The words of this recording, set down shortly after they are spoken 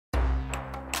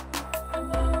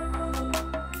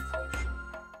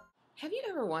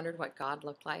ever wondered what God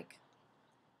looked like?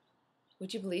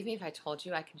 Would you believe me if I told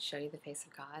you I can show you the face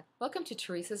of God? Welcome to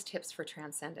Teresa's Tips for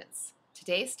Transcendence.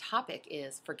 Today's topic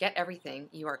is Forget Everything,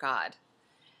 You Are God.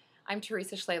 I'm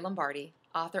Teresa Schley Lombardi,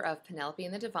 author of Penelope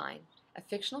and the Divine, a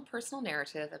fictional personal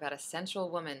narrative about a sensual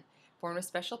woman born with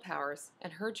special powers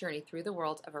and her journey through the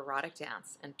world of erotic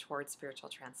dance and towards spiritual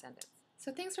transcendence.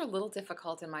 So things are a little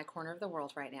difficult in my corner of the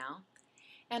world right now,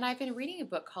 and I've been reading a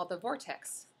book called The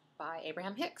Vortex by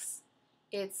Abraham-Hicks.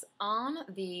 It's on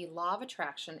the law of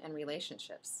attraction and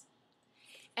relationships.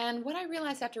 And what I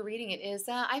realized after reading it is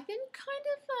I've been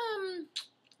kind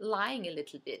of lying a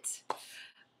little bit.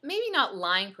 Maybe not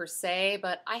lying per se,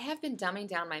 but I have been dumbing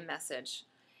down my message,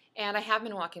 and I have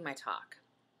been walking my talk.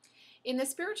 In the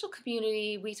spiritual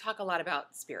community, we talk a lot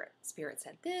about spirit. Spirit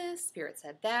said this, spirit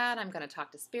said that, I'm going to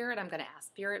talk to spirit, I'm going to ask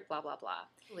spirit, blah, blah, blah.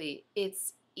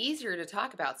 It's easier to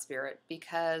talk about spirit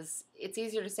because it's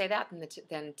easier to say that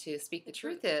than to speak. The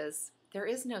truth is, there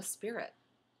is no spirit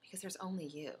because there's only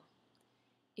you.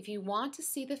 If you want to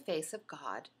see the face of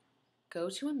God, go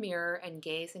to a mirror and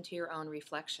gaze into your own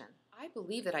reflection. I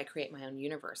believe that I create my own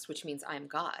universe, which means I'm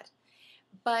God.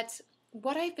 But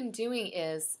what I've been doing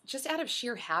is, just out of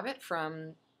sheer habit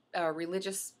from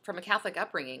a Catholic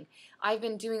upbringing, I've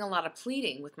been doing a lot of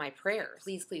pleading with my prayers.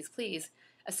 Please, please, please,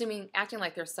 acting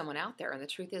like there's someone out there. And the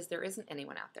truth is, there isn't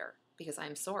anyone out there because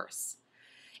I'm Source.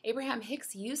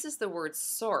 Abraham-Hicks uses the word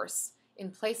source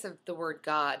in place of the word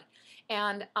God.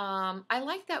 And I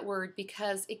like that word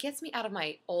because it gets me out of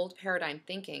my old paradigm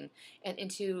thinking and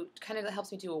into kind of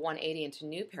helps me do a 180 into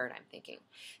new paradigm thinking.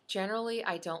 Generally,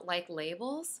 I don't like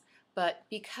labels, but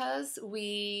because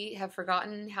we have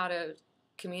forgotten how to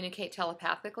communicate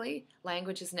telepathically,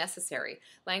 language is necessary.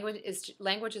 Language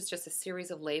is just a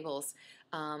series of labels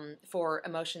for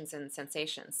emotions and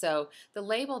sensations. So the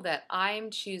label that I'm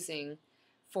choosing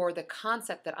for the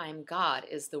concept that I'm God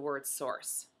is the word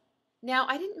source. Now,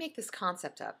 I didn't make this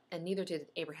concept up, and neither did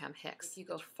Abraham-Hicks. If you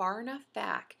go far enough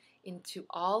back into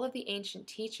all of the ancient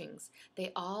teachings,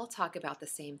 they all talk about the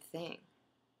same thing.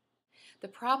 The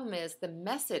problem is the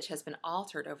message has been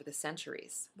altered over the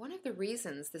centuries. One of the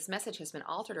reasons this message has been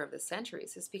altered over the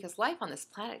centuries is because life on this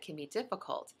planet can be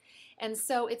difficult. And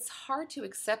so it's hard to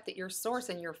accept that you're Source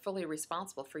and you're fully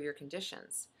responsible for your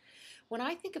conditions. When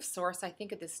I think of Source, I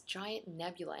think of this giant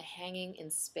nebula hanging in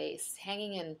space,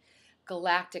 hanging in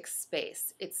galactic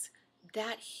space. It's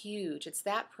that huge, it's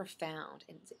that profound,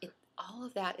 and all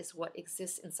of that is what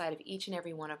exists inside of each and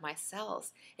every one of my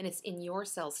cells, and it's in your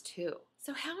cells too.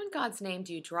 So how in God's name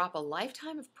do you drop a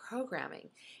lifetime of programming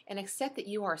and accept that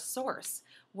you are Source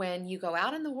when you go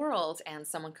out in the world and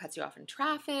someone cuts you off in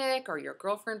traffic, or your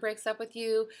girlfriend breaks up with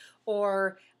you,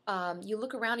 or you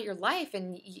look around at your life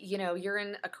and you're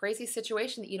in a crazy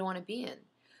situation that you don't want to be in?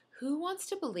 Who wants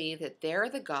to believe that they're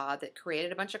the God that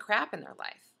created a bunch of crap in their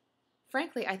life?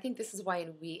 Frankly, I think this is why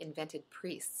we invented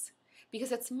priests,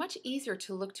 because it's much easier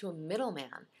to look to a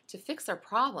middleman to fix our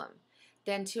problem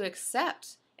than to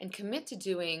accept and commit to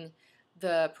doing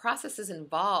the processes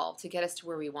involved to get us to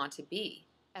where we want to be.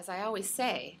 As I always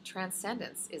say,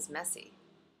 transcendence is messy.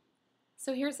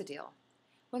 So here's the deal.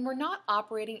 When we're not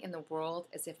operating in the world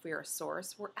as if we are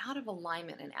Source, we're out of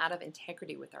alignment and out of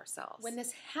integrity with ourselves. When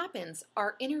this happens,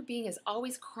 our inner being is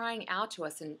always crying out to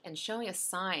us and showing us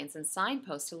signs and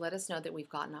signposts to let us know that we've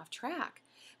gotten off track.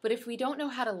 But if we don't know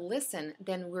how to listen,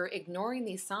 then we're ignoring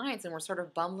these signs and we're sort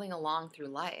of bumbling along through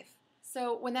life.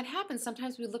 So when that happens,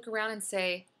 sometimes we look around and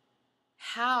say,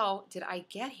 how did I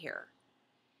get here?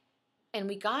 And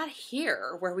we got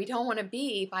here where we don't want to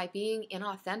be by being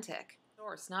inauthentic,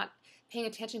 Source, not paying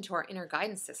attention to our inner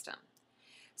guidance system.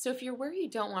 So if you're where you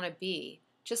don't want to be,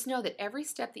 just know that every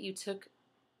step that you took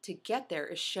to get there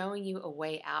is showing you a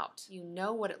way out. You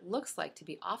know what it looks like to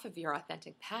be off of your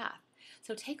authentic path.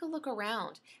 So take a look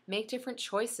around, make different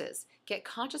choices, get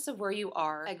conscious of where you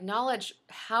are, acknowledge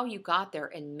how you got there,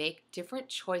 and make different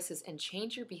choices and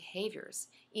change your behaviors,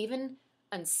 even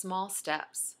in small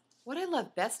steps. What I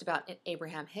love best about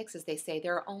Abraham-Hicks is they say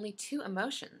there are only two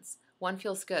emotions. One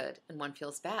feels good and one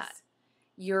feels bad.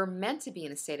 You're meant to be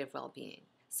in a state of well-being.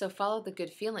 So follow the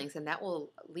good feelings, and that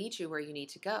will lead you where you need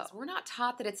to go. We're not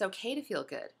taught that it's okay to feel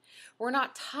good. We're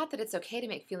not taught that it's okay to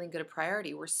make feeling good a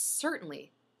priority. We're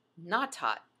certainly not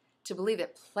taught to believe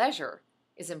that pleasure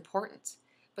is important.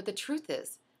 But the truth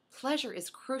is, pleasure is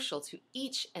crucial to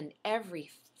each and every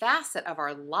facet of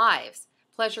our lives.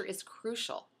 Pleasure is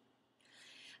crucial.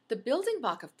 The building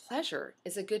block of pleasure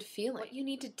is a good feeling. What you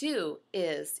need to do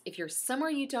is, if you're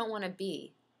somewhere you don't want to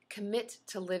be, commit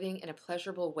to living in a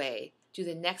pleasurable way. Do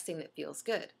the next thing that feels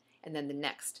good, and then the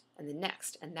next, and the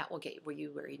next, and that will get you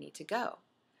where you need to go.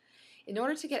 In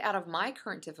order to get out of my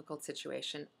current difficult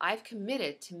situation, I've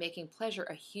committed to making pleasure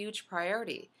a huge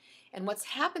priority. And what's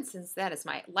happened since then is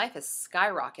my life has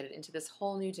skyrocketed into this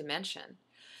whole new dimension.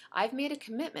 I've made a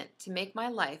commitment to make my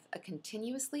life a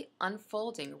continuously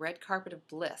unfolding red carpet of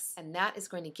bliss, and that is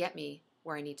going to get me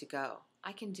where I need to go.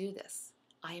 I can do this.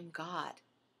 I am God.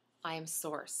 I am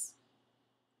Source.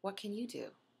 What can you do?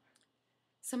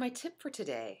 So my tip for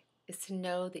today is to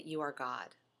know that you are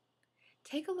God.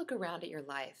 Take a look around at your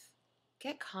life.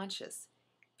 Get conscious.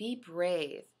 Be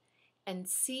brave. And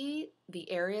see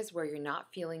the areas where you're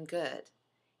not feeling good.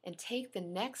 And take the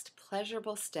next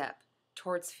pleasurable step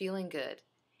towards feeling good.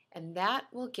 And that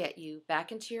will get you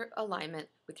back into your alignment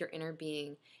with your inner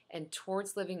being and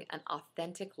towards living an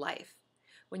authentic life.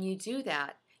 When you do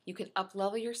that, you can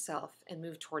up-level yourself and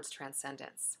move towards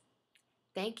transcendence.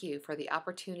 Thank you for the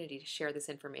opportunity to share this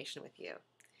information with you.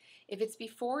 If it's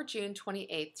before June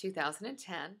 28,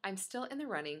 2010, I'm still in the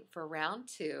running for round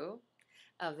 2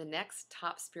 of the next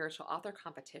top spiritual author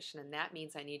competition, and that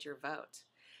means I need your vote.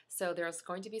 So there's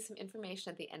going to be some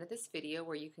information at the end of this video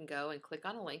where you can go and click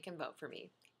on a link and vote for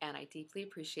me, and I deeply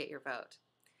appreciate your vote.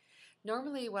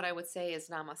 Normally what I would say is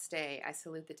namaste, I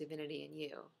salute the divinity in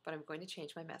you, but I'm going to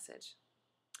change my message.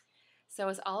 So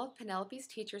as all of Penelope's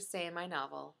teachers say in my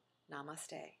novel,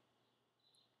 namaste.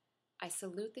 I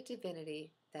salute the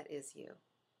divinity that is you.